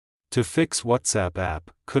To fix WhatsApp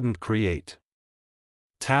app, couldn't create.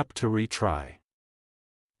 Tap to retry.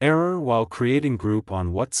 Error while creating group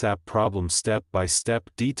on WhatsApp problem step-by-step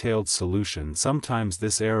detailed solution. Sometimes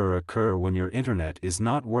this error occur when your internet is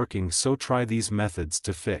not working, so try these methods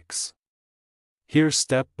to fix. Here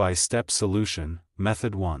step-by-step solution.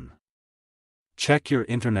 Method 1. Check your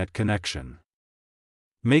internet connection.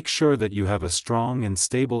 Make sure that you have a strong and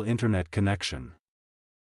stable internet connection.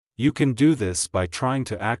 You can do this by trying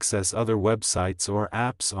to access other websites or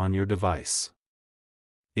apps on your device.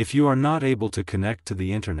 If you are not able to connect to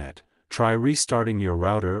the internet, try restarting your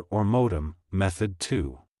router or modem. Method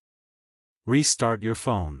 2. Restart your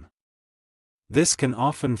phone. This can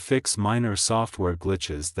often fix minor software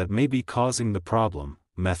glitches that may be causing the problem.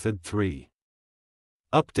 Method 3.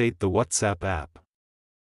 Update the WhatsApp app.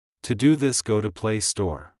 To do this, go to Play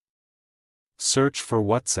Store. Search for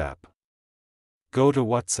WhatsApp. Go to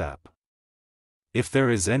WhatsApp. If there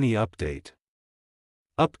is any update,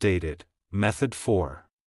 update it. Method 4.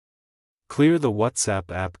 Clear the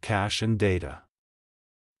WhatsApp app cache and data.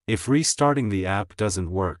 If restarting the app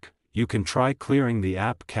doesn't work, you can try clearing the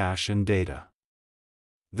app cache and data.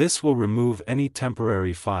 This will remove any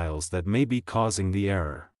temporary files that may be causing the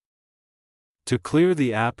error. To clear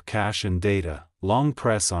the app cache and data, long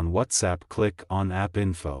press on WhatsApp, click on App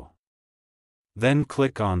Info. Then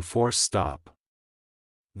click on Force Stop.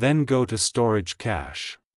 Then go to Storage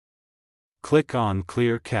Cache. Click on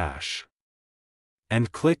Clear Cache.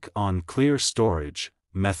 And click on Clear Storage.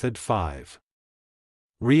 Method 5.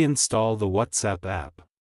 Reinstall the WhatsApp app.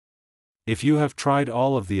 If you have tried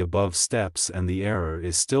all of the above steps and the error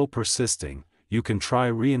is still persisting, you can try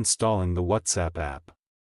reinstalling the WhatsApp app.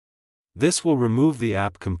 This will remove the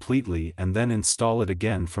app completely and then install it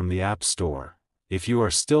again from the App Store. If you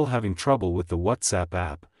are still having trouble with the WhatsApp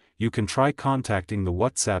app, you can try contacting the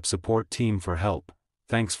WhatsApp support team for help.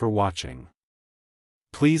 Thanks for watching.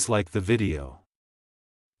 Please like the video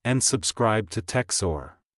and subscribe to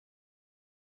TechSor.